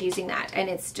started using that, and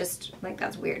it's just, like,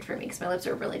 that's weird for me because my lips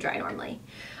are really dry normally.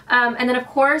 And then of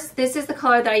course, this is the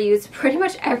color that I use pretty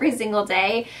much every single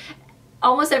day.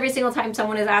 Almost every single time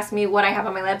someone has asked me what I have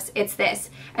on my lips, it's this.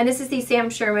 And this is the Sam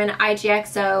Schuerman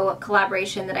IGXO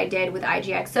collaboration that I did with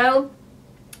IGXO.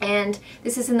 And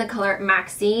this is in the color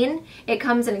Maxine. It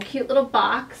comes in a cute little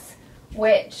box,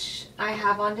 which I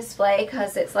have on display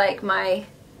because it's like my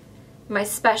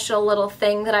special little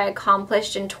thing that I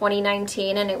accomplished in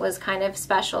 2019, and it was kind of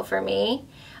special for me.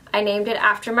 I named it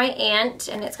after my aunt,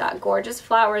 and it's got gorgeous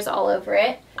flowers all over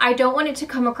it. I don't want it to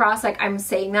come across like I'm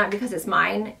saying that because it's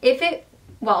mine. If it,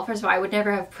 well, first of all, I would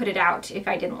never have put it out if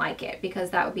I didn't like it,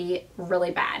 because that would be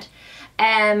really bad.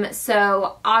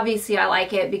 So obviously I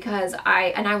like it because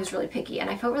I was really picky, and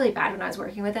I felt really bad when I was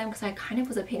working with them because I kind of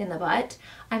was a pain in the butt.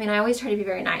 I mean, I always try to be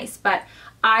very nice, but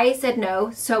I said no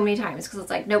so many times because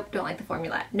it's like, nope, don't like the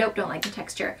formula. Nope, don't like the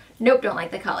texture. Nope, don't like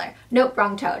the color. Nope,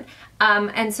 wrong tone.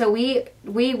 And so we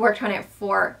worked on it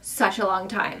for such a long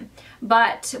time.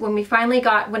 But when we finally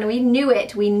when we knew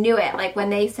it. Like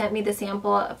when they sent me the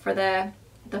sample for the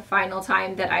final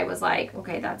time that I was like,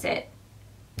 okay, that's it.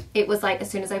 It was like, as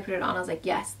soon as I put it on, I was like,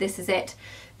 yes, this is it.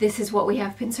 This is what we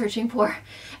have been searching for.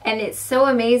 And it's so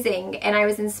amazing. And I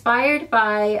was inspired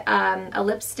by a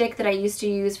lipstick that I used to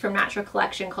use from Natural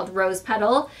Collection called Rose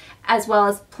Petal, as well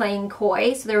as Plain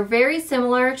Koi. So they're very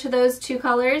similar to those two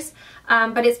colors,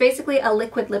 but it's basically a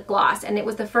liquid lip gloss. And it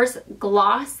was the first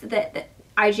gloss that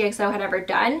IGXO had ever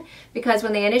done, because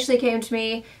when they initially came to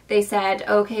me, they said,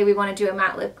 okay, we want to do a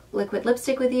matte liquid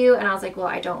lipstick with you. And I was like, well,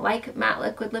 I don't like matte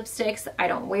liquid lipsticks. I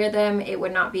don't wear them. It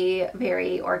would not be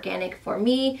very organic for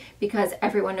me because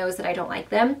everyone knows that I don't like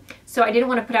them. So I didn't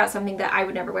want to put out something that I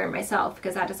would never wear myself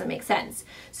because that doesn't make sense.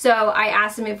 So I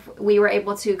asked them if we were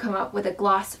able to come up with a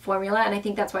gloss formula, and I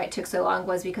think that's why it took so long,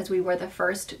 was because we were the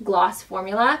first gloss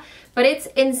formula. But it's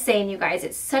insane, you guys.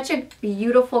 It's such a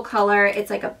beautiful color. It's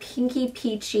like a pinky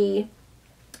peachy.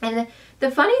 And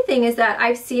the funny thing is that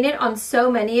I've seen it on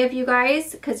so many of you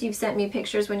guys, because you've sent me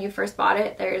pictures when you first bought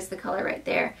it. There's the color right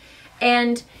there.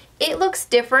 And it looks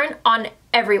different on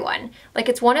everyone. Like,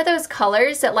 it's one of those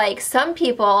colors that, like, some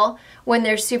people, when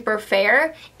they're super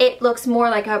fair, it looks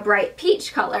more like a bright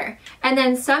peach color. And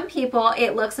then some people,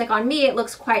 it looks like, on me, it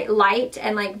looks quite light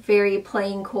and like very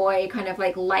plain koi, kind of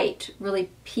like light,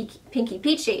 really pinky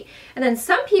peachy. And then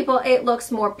some people, it looks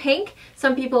more pink.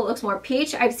 Some people, it looks more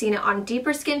peach. I've seen it on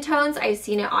deeper skin tones. I've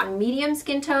seen it on medium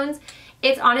skin tones.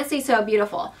 It's honestly so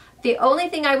beautiful. The only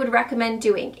thing I would recommend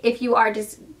doing, if you are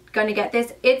just gonna get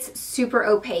this, it's super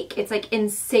opaque. It's like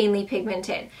insanely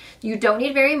pigmented. You don't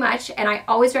need very much, and I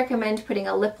always recommend putting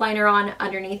a lip liner on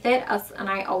underneath it, and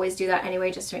I always do that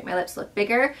anyway just to make my lips look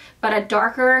bigger. But a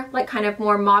darker, like kind of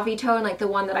more mauve tone, like the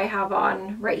one that I have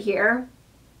on right here,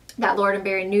 that Lord &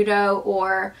 Berry Nudo,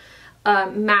 or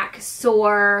MAC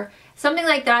Soar, something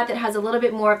like that, that has a little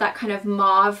bit more of that kind of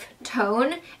mauve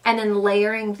tone, and then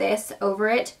layering this over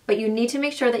it. But you need to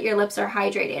make sure that your lips are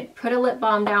hydrated. Put a lip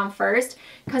balm down first,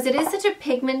 because it is such a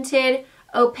pigmented,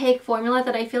 opaque formula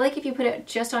that I feel like if you put it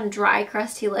just on dry,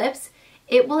 crusty lips,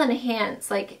 it will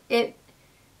enhance, like it,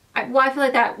 well, I feel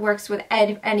like that works with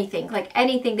anything. Like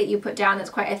anything that you put down that's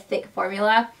quite a thick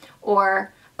formula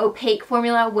or opaque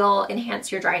formula will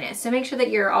enhance your dryness. So make sure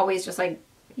that you're always just like,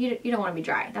 you don't want to be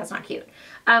dry. That's not cute.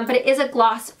 But it is a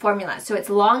gloss formula, so it's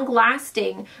long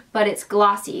lasting, but it's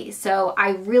glossy. So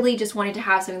I really just wanted to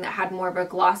have something that had more of a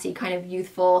glossy, kind of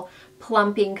youthful,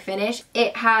 plumping finish.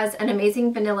 It has an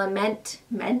amazing vanilla mint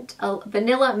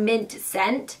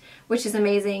scent, which is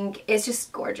amazing. It's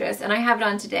just gorgeous, and I have it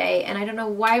on today, and I don't know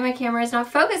why my camera is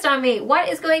not focused on me. What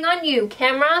is going on, you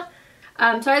camera?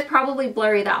 So I was probably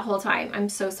blurry that whole time. I'm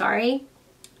so sorry.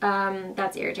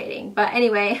 That's irritating. But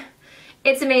anyway,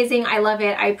 it's amazing. I love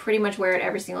it. I pretty much wear it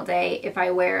every single day. If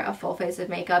I wear a full face of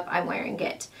makeup, I'm wearing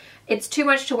it. It's too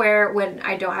much to wear when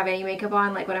I don't have any makeup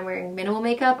on. Like when I'm wearing minimal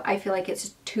makeup, I feel like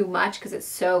it's too much because it's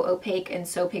so opaque and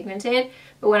so pigmented.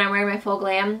 But when I'm wearing my full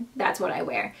glam, that's what I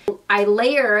wear. I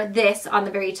layer this on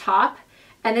the very top,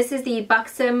 and this is the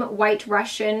Buxom White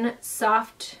Russian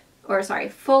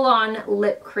full-on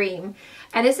lip cream.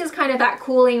 And this is kind of that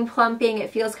cooling, plumping, it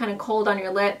feels kind of cold on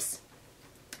your lips.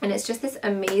 And it's just this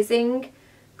amazing,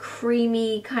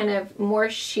 creamy, kind of more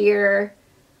sheer,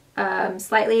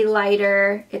 slightly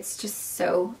lighter. It's just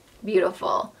so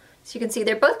beautiful. So you can see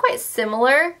they're both quite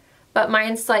similar, but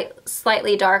mine's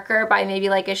slightly darker by maybe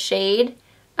like a shade.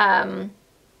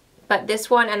 But this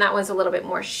one and that one's a little bit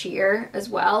more sheer as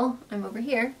well. I'm over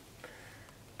here.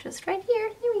 Just right here.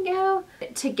 Here we go.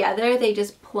 Together, they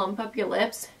just plump up your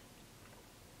lips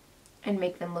and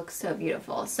make them look so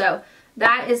beautiful. So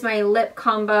that is my lip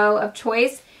combo of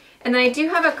choice. And then I do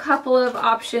have a couple of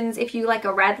options if you like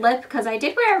a red lip, because I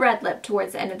did wear a red lip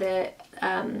towards the end of the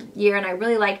year and I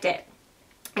really liked it.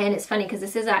 And it's funny because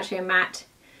this is actually a matte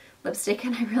lipstick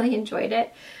and I really enjoyed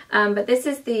it. But this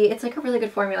is it's like a really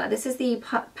good formula. This is the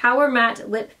Power Matte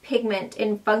Lip Pigment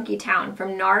in Funky Town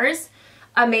from NARS.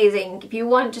 Amazing. If you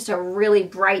want just a really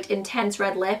bright, intense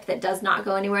red lip that does not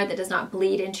go anywhere, that does not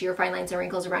bleed into your fine lines and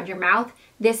wrinkles around your mouth,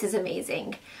 this is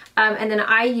amazing. And then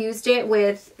I used it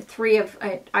with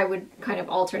I would kind of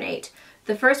alternate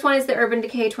The first one is the Urban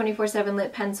Decay 24/7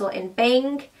 Lip Pencil in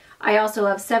Bang. I also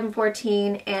love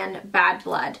 714 and Bad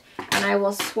Blood. And I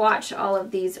will swatch all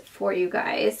of these for you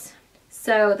guys.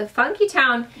 So the Funky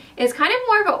Town is kind of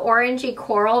more of an orangey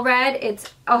coral red.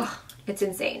 It's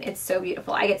insane. It's so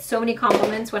beautiful. I get so many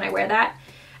compliments when I wear that.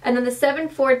 And then the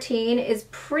 714 is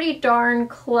pretty darn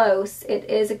close. It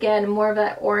is, again, more of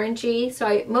that orangey.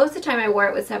 So most of the time I wore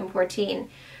it with 714.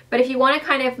 But if you want to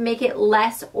kind of make it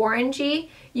less orangey,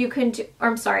 you can do, or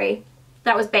I'm sorry,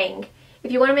 that was Bang.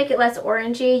 If you want to make it less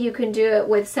orangey, you can do it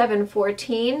with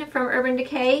 714 from Urban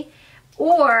Decay.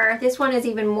 Or this one is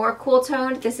even more cool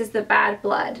toned. This is the Bad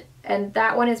Blood. And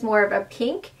that one is more of a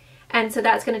pink. And so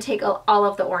that's going to take all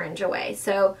of the orange away.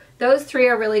 So those three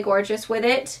are really gorgeous with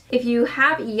it. If you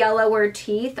have yellower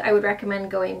teeth, I would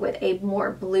recommend going with a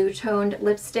more blue toned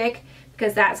lipstick,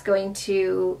 because that's going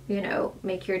to, you know,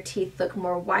 make your teeth look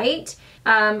more white.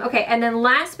 Okay, and then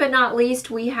last but not least,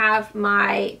 we have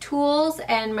my tools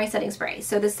and my setting spray.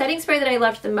 So the setting spray that I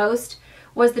loved the most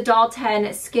was the Doll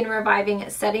 10 Skin Reviving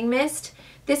Setting Mist.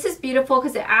 This is beautiful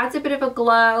because it adds a bit of a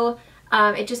glow.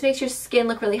 It just makes your skin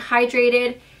look really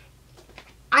hydrated.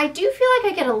 I do feel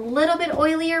like I get a little bit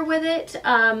oilier with it,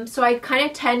 so I kind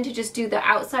of tend to just do the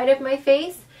outside of my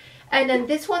face. And then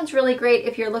this one's really great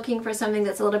if you're looking for something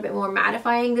that's a little bit more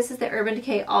mattifying. This is the Urban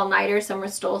Decay All Nighter Summer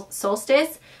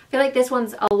Solstice. I feel like this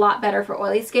one's a lot better for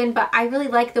oily skin, but I really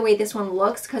like the way this one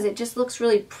looks because it just looks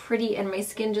really pretty and my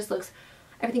skin just looks,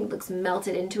 everything looks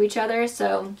melted into each other.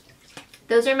 So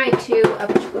those are my two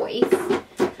of choice.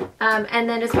 And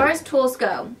then as far as tools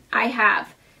go, I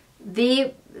have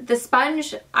the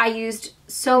sponge. I used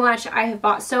so much. I have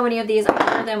bought so many of these. I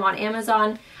ordered them on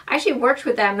Amazon. I actually worked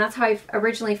with them. That's how I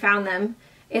originally found them,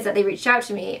 is that they reached out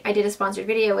to me. I did a sponsored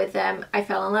video with them. I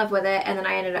fell in love with it, and then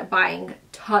I ended up buying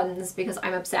tons because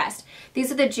I'm obsessed.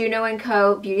 These are the Juno &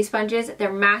 Co. beauty sponges.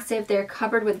 They're massive. They're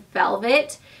covered with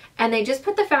velvet, and they just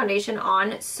put the foundation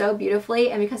on so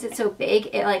beautifully, and because it's so big,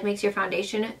 it like makes your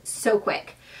foundation so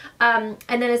quick. And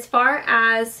then as far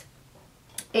as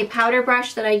a powder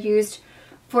brush that I used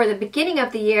for the beginning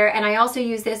of the year, and I also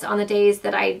use this on the days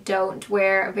that I don't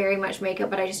wear very much makeup,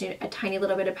 but I just need a tiny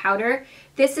little bit of powder.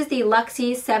 This is the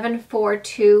Luxie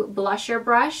 742 blusher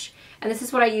brush, and this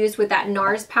is what I used with that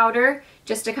NARS powder,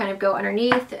 just to kind of go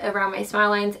underneath around my smile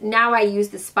lines. Now I use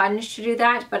the sponge to do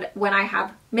that, but when I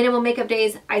have minimal makeup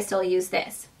days, I still use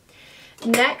this.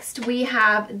 Next, we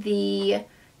have the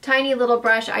tiny little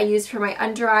brush I use for my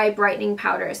under eye brightening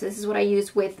powder. So this is what I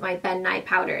use with my Ben Nye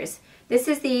powders. This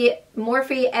is the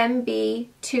Morphe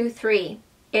MB23.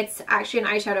 It's actually an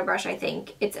eyeshadow brush, I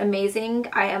think. It's amazing.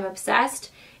 I am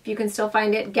obsessed. If you can still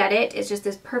find it, get it. It's just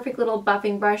this perfect little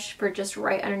buffing brush for just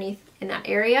right underneath in that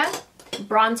area.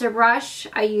 Bronzer brush,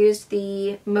 I used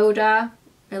the Moda.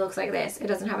 It looks like this. It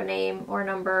doesn't have a name or a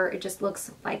number. It just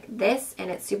looks like this, and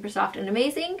it's super soft and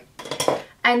amazing.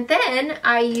 And then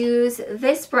I use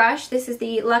this brush. This is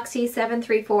the Luxie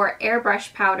 734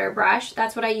 Airbrush Powder Brush.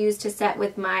 That's what I use to set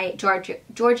with my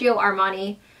Giorgio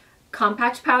Armani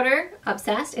Compact Powder.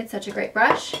 Obsessed. It's such a great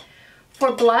brush.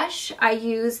 For blush, I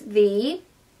use the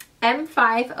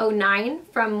M509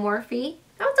 from Morphe.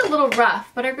 That one's a little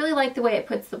rough, but I really like the way it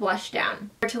puts the blush down.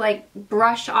 To like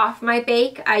brush off my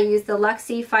bake, I use the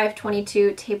Luxie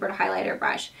 522 Tapered Highlighter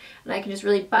Brush. And I can just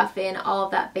really buff in all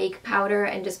of that bake powder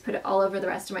and just put it all over the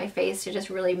rest of my face to just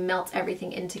really melt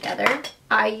everything in together.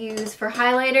 I use for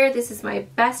highlighter, this is my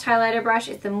best highlighter brush.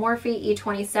 It's the Morphe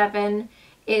E27.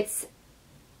 It's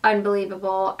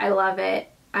unbelievable. I love it.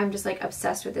 I'm just like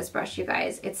obsessed with this brush, you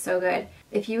guys. It's so good.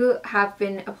 If you have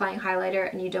been applying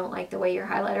highlighter and you don't like the way your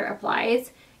highlighter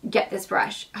applies, get this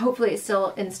brush. Hopefully it's still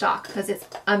in stock because it's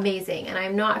amazing. And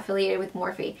I'm not affiliated with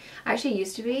Morphe. I actually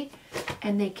used to be,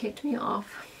 and they kicked me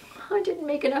off. I didn't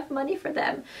make enough money for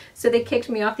them. So they kicked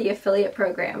me off the affiliate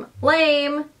program.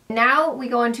 Lame. Now we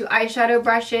go on to eyeshadow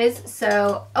brushes.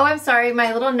 So, oh, I'm sorry,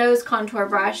 my little nose contour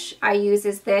brush I use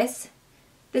is this.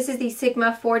 This is the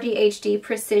Sigma 4D HD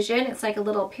Precision. It's like a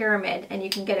little pyramid, and you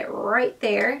can get it right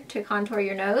there to contour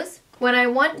your nose. When I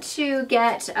want to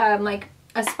get like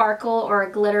a sparkle or a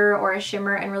glitter or a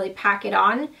shimmer and really pack it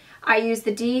on, I use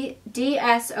the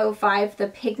DS05, the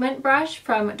pigment brush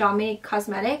from Dominique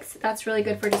Cosmetics. That's really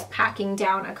good for just packing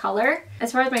down a color.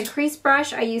 As far as my crease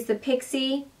brush, I use the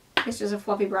Pixie. It's just a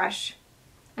fluffy brush.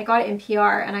 I got it in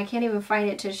PR, and I can't even find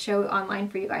it to show online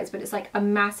for you guys, but it's like a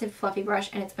massive fluffy brush,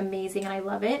 and it's amazing, and I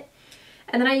love it.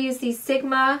 And then I use the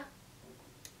Sigma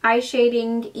Eye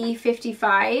Shading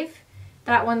E55.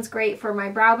 That one's great for my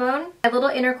brow bone. My little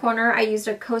inner corner, I used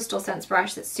a Coastal Scents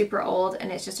brush that's super old,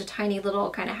 and it's just a tiny little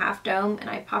kind of half dome, and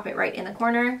I pop it right in the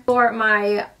corner. For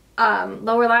my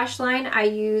lower lash line, I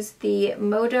use the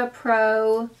Moda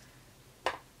Pro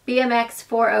BMX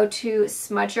 402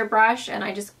 smudger brush, and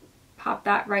I just pop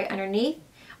that right underneath.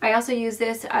 I also use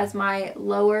this as my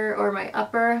lower or my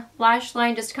upper lash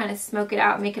line, just to kind of smoke it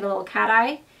out and make it a little cat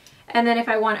eye. And then if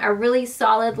I want a really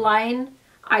solid line,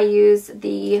 I use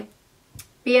the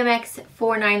BMX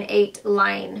 498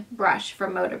 line brush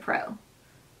from Moda Pro. And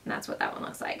that's what that one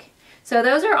looks like. So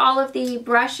those are all of the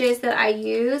brushes that I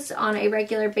use on a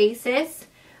regular basis.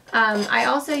 I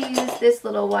also use this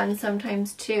little one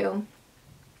sometimes too.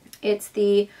 It's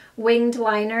the winged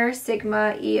liner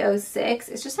Sigma E06.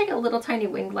 It's just like a little tiny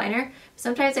winged liner.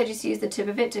 Sometimes I just use the tip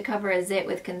of it to cover a zit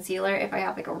with concealer if I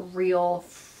have like a real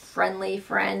friendly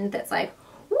friend that's like,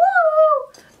 woo!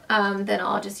 Then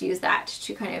I'll just use that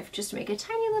to kind of just make a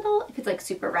tiny little, if it's like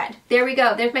super red. There we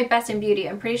go. There's my best in beauty.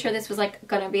 I'm pretty sure this was like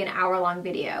gonna be an hour-long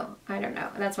video. I don't know.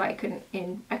 That's why I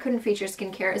couldn't feature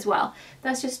skincare as well.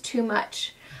 That's just too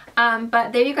much.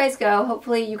 But there you guys go.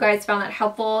 Hopefully you guys found that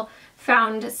helpful.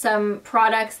 Found some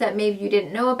products that maybe you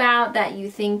didn't know about that you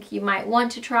think you might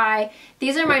want to try.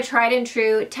 These are my tried and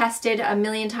true, tested a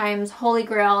million times, holy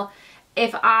grail.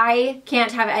 If I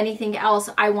can't have anything else,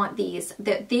 I want these.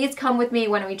 These come with me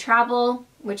when we travel,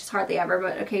 which is hardly ever,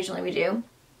 but occasionally we do.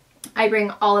 I bring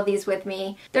all of these with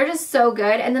me. They're just so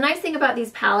good. And the nice thing about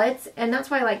these palettes, and that's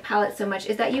why I like palettes so much,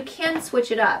 is that you can switch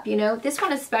it up, you know? This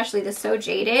one especially, the So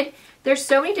Jaded, there's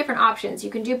so many different options. You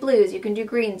can do blues, you can do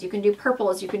greens, you can do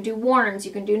purples, you can do warms,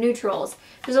 you can do neutrals.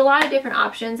 There's a lot of different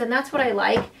options, and that's what I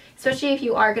like, especially if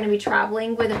you are going to be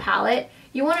traveling with a palette.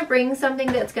 You want to bring something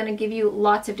that's going to give you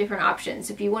lots of different options.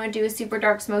 If you want to do a super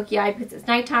dark smoky eye because it's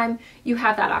nighttime, you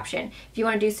have that option. If you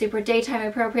want to do super daytime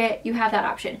appropriate, you have that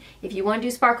option. If you want to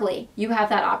do sparkly, you have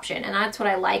that option. And that's what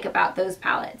I like about those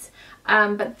palettes.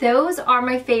 But those are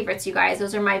my favorites, you guys.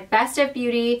 Those are my best of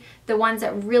beauty, the ones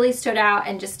that really stood out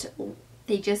and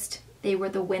they were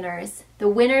the winners. The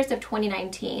winners of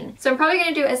 2019. So I'm probably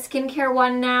going to do a skincare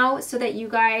one now so that you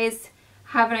guys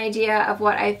have an idea of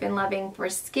what I've been loving for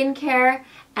skincare,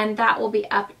 and that will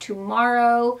be up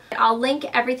tomorrow. I'll link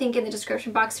everything in the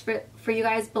description box for you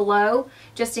guys below,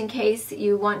 just in case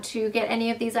you want to get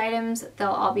any of these items. They'll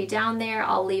all be down there.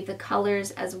 I'll leave the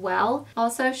colors as well.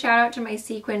 Also, shout out to my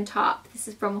sequin top. This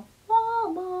is from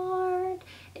Walmart.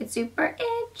 It's super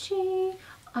itchy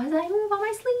as I move on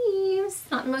my sleeves.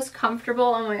 Not the most comfortable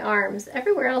on my arms.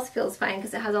 Everywhere else feels fine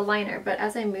because it has a liner, but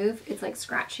as I move, it's like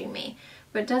scratching me.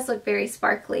 But it does look very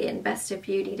sparkly and best of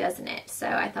beauty, doesn't it? So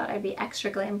I thought I'd be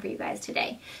extra glam for you guys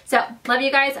today. So, love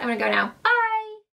you guys. I'm gonna go now. Bye!